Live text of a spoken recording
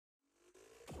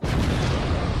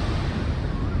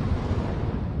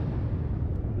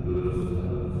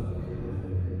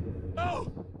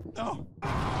No.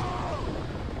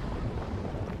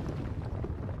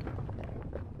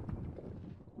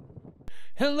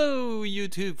 Hello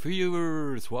YouTube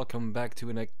viewers, welcome back to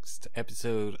the next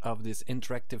episode of this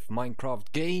interactive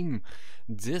Minecraft game.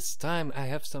 This time I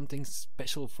have something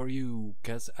special for you,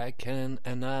 cause I can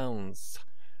announce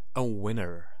a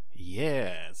winner.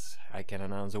 Yes, I can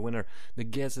announce a winner. The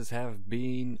guesses have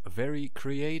been very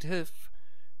creative,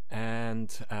 and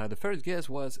the first guess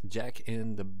was Jack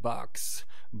in the Box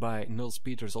by Nils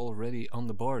Peters, already on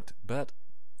the board, but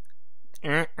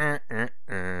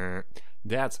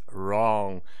that's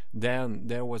wrong. Then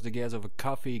there was the guess of a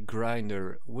coffee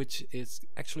grinder, which is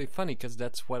actually funny because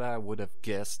that's what I would have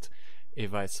guessed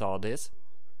if I saw this,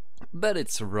 but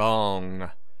it's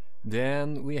wrong.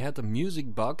 Then we had the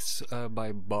music box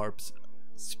by Barb's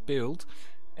Spilled,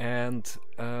 and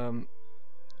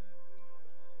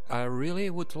I really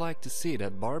would like to see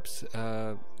that, Barb's,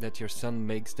 that your son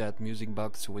makes that music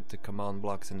box with the command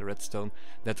blocks and the redstone,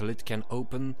 that the lid can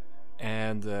open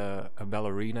and a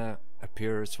ballerina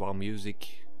appears while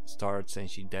music starts and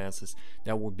she dances.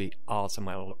 That would be awesome.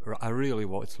 I really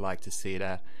would like to see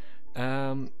that.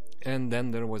 And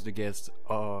then there was the guess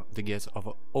of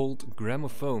an old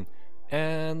gramophone.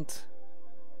 And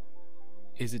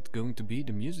is it going to be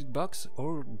the music box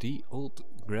or the old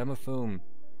gramophone?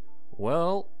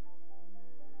 Well,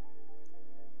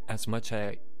 as much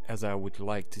as I would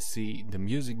like to see the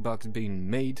music box being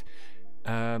made,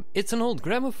 it's an old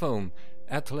gramophone.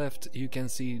 At the left you can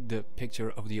see the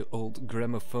picture of the old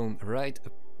gramophone right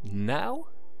now,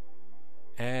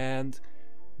 and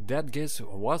that guess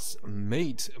was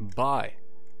made by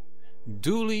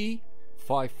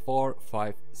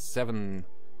Dooley5457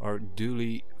 or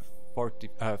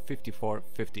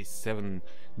Dooley5457.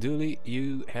 Dooley,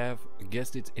 you have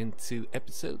guessed it in 2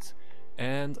 episodes,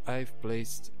 and I've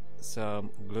placed some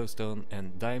glowstone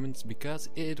and diamonds because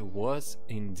it was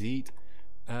indeed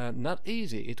not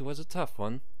easy. It was a tough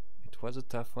one.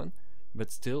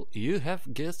 But still, you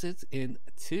have guessed it in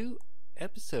 2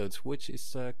 episodes, which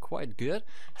is quite good.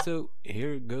 So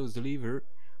here goes the lever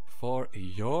for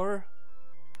your,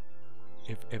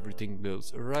 if everything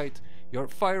goes right, your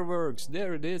fireworks.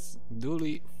 There it is,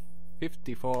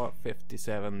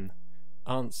 Dooley5457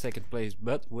 on 2nd place,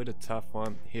 but with a tough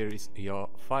one. Here is your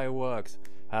fireworks.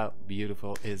 How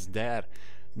beautiful is that?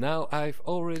 Now I've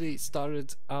already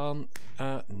started on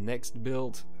next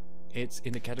build. It's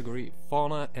in the category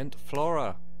Fauna and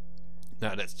Flora.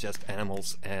 Now that's just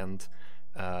animals and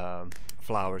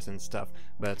flowers and stuff,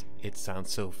 but it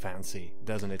sounds so fancy,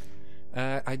 doesn't it?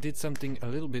 I did something a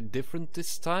little bit different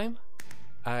this time.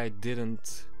 I'm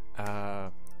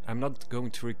not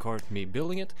going to record me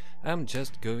building it. I'm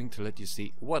just going to let you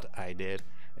see what I did.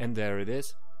 And there it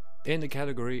is, in the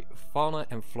category Fauna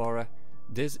and Flora.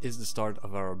 This is the start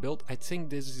of our build. I think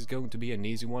this is going to be an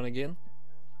easy one again.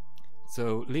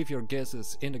 So leave your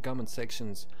guesses in the comment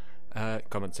sections.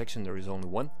 Comment section, there is only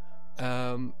one.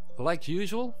 Like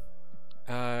usual,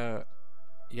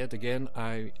 yet again,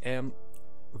 I am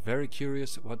very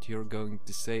curious what you're going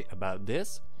to say about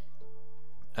this.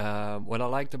 What I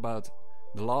liked about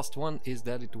the last one is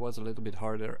that it was a little bit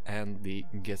harder and the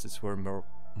guesses were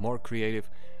more creative,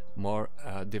 more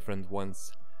different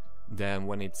ones than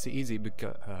when it's easy,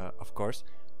 because of course.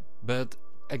 But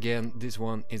again, this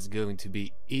one is going to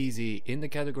be easy. In the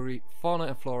category Fauna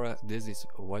and Flora, this is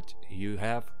what you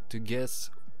have to guess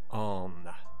on.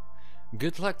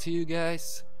 Good luck to you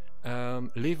guys.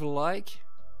 Leave a like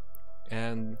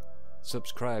and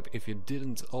subscribe if you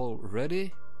didn't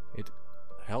already. It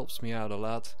helps me out a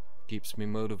lot, keeps me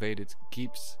motivated,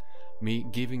 keeps me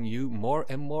giving you more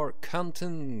and more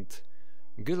content.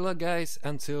 Good luck guys,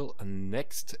 until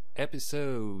next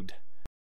episode.